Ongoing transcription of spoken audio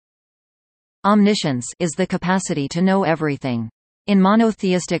Omniscience is the capacity to know everything. In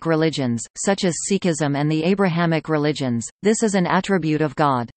monotheistic religions, such as Sikhism and the Abrahamic religions, this is an attribute of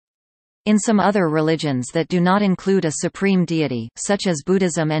God. In some other religions that do not include a supreme deity, such as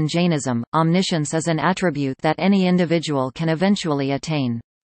Buddhism and Jainism, omniscience is an attribute that any individual can eventually attain.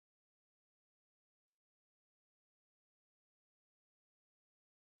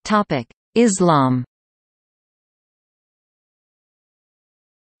 Islam.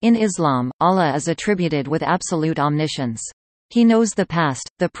 In Islam, Allah is attributed with absolute omniscience. He knows the past,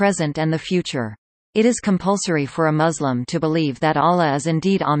 the present and the future. It is compulsory for a Muslim to believe that Allah is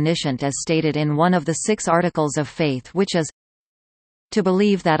indeed omniscient as stated in one of the 6 articles of faith, which is to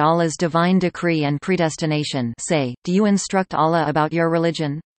believe that Allah's divine decree and predestination. Say, do you instruct Allah about your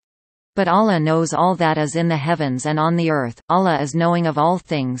religion? But Allah knows all that is in the heavens and on the earth, Allah is knowing of all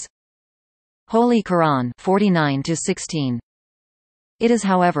things. Holy Quran 49-16. It is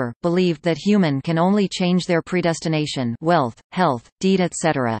however, believed that human can only change their predestination, wealth, health, deed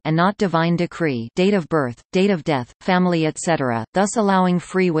etc. and not divine decree, date of birth, date of death, family etc., thus allowing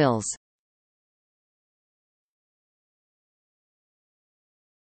free wills.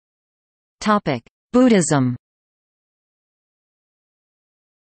 Buddhism.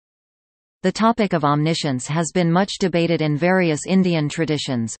 The topic of omniscience has been much debated in various Indian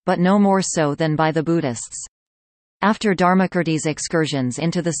traditions, but no more so than by the Buddhists. After Dharmakirti's excursions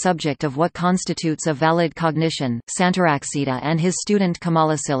into the subject of what constitutes a valid cognition, Santaraksita and his student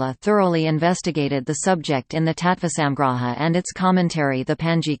Kamalasila thoroughly investigated the subject in the Tattvasamgraha and its commentary the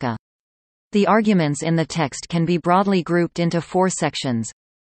Panjika. The arguments in the text can be broadly grouped into 4 sections.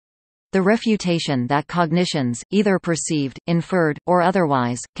 The refutation that cognitions, either perceived, inferred, or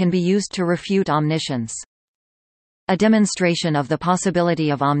otherwise, can be used to refute omniscience. A demonstration of the possibility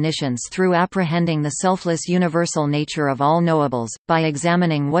of omniscience through apprehending the selfless universal nature of all knowables, by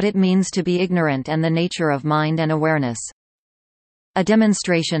examining what it means to be ignorant and the nature of mind and awareness. A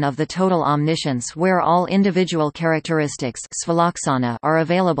demonstration of the total omniscience where all individual characteristics are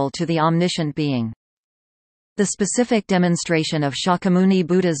available to the omniscient being. The specific demonstration of Shakyamuni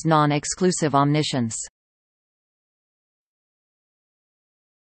Buddha's non-exclusive omniscience.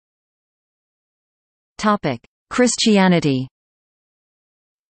 Christianity.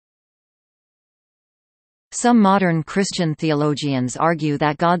 Some modern Christian theologians argue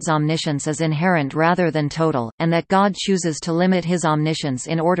that God's omniscience is inherent rather than total, and that God chooses to limit his omniscience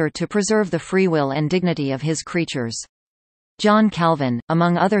in order to preserve the free will and dignity of his creatures. John Calvin,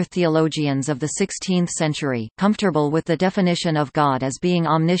 among other theologians of the 16th century, comfortable with the definition of God as being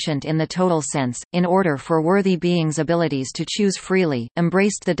omniscient in the total sense, in order for worthy beings' abilities to choose freely,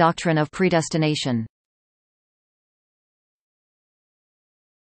 embraced the doctrine of predestination.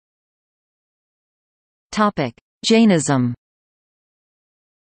 Jainism.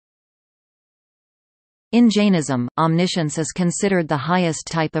 In Jainism, omniscience is considered the highest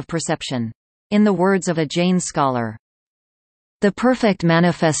type of perception. In the words of a Jain scholar, the perfect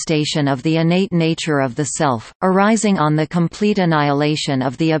manifestation of the innate nature of the self, arising on the complete annihilation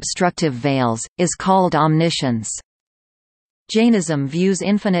of the obstructive veils, is called omniscience. Jainism views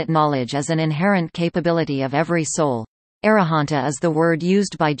infinite knowledge as an inherent capability of every soul. Arahanta is the word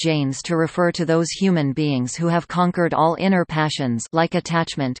used by Jains to refer to those human beings who have conquered all inner passions like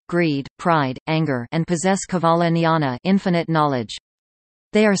attachment, greed, pride, anger and possess Kevala Jnana, infinite knowledge.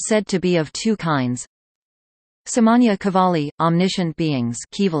 They are said to be of 2 kinds. Samanya Kevali, omniscient beings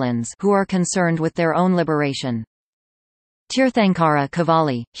who are concerned with their own liberation. Tirthankara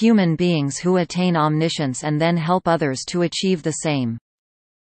Kevali, human beings who attain omniscience and then help others to achieve the same.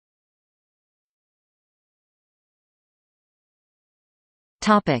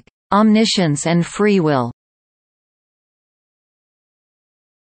 Omniscience and free will.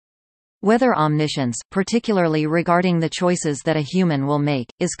 Whether omniscience, particularly regarding the choices that a human will make,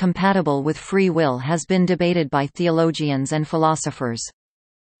 is compatible with free will has been debated by theologians and philosophers.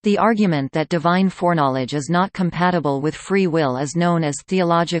 The argument that divine foreknowledge is not compatible with free will is known as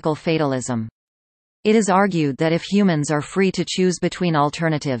theological fatalism. It is argued that if humans are free to choose between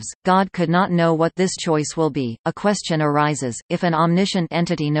alternatives, God could not know what this choice will be. A question arises: if an omniscient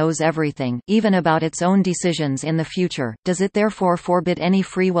entity knows everything, even about its own decisions in the future, does it therefore forbid any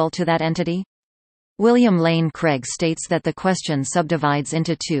free will to that entity? William Lane Craig states that the question subdivides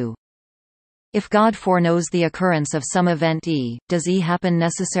into 2. If God foreknows the occurrence of some event E, does E happen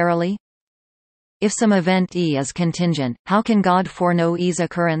necessarily? If some event E is contingent, how can God foreknow E's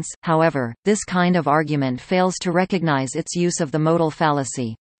occurrence? However, this kind of argument fails to recognize its use of the modal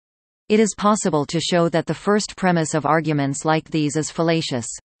fallacy. It is possible to show that the first premise of arguments like these is fallacious.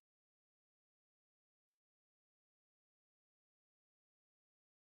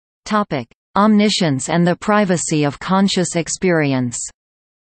 Omniscience and the privacy of conscious experience.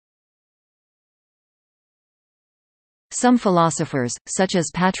 Some philosophers, such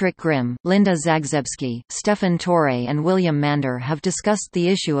as Patrick Grimm, Linda Zagzebski, Stephen Torrey and William Mander, have discussed the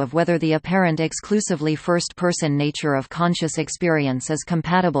issue of whether the apparent exclusively first-person nature of conscious experience is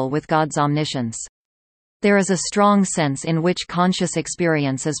compatible with God's omniscience. There is a strong sense in which conscious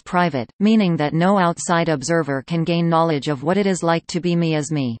experience is private, meaning that no outside observer can gain knowledge of what it is like to be me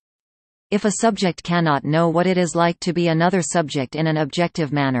as me. If a subject cannot know what it is like to be another subject in an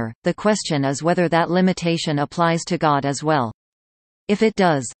objective manner, the question is whether that limitation applies to God as well. If it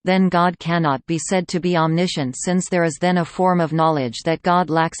does, then God cannot be said to be omniscient, since there is then a form of knowledge that God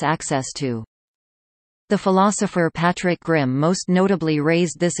lacks access to. The philosopher Patrick Grimm most notably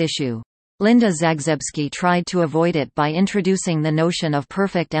raised this issue. Linda Zagzebski tried to avoid it by introducing the notion of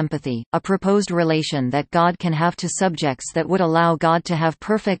perfect empathy, a proposed relation that God can have to subjects that would allow God to have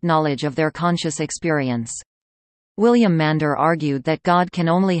perfect knowledge of their conscious experience. William Mander argued that God can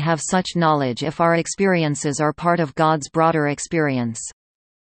only have such knowledge if our experiences are part of God's broader experience.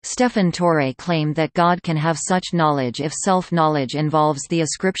 Stephen Torrey claimed that God can have such knowledge if self-knowledge involves the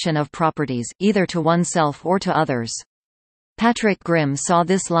ascription of properties, either to oneself or to others. Patrick Grimm saw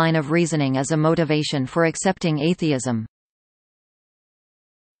this line of reasoning as a motivation for accepting atheism.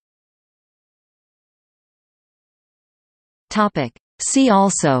 See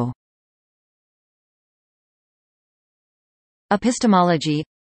also: Epistemology,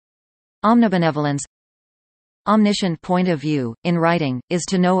 omnibenevolence. Omniscient point of view, in writing, is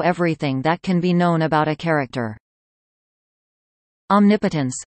to know everything that can be known about a character.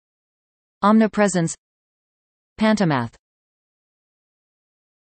 Omnipotence, omnipresence, pantomath.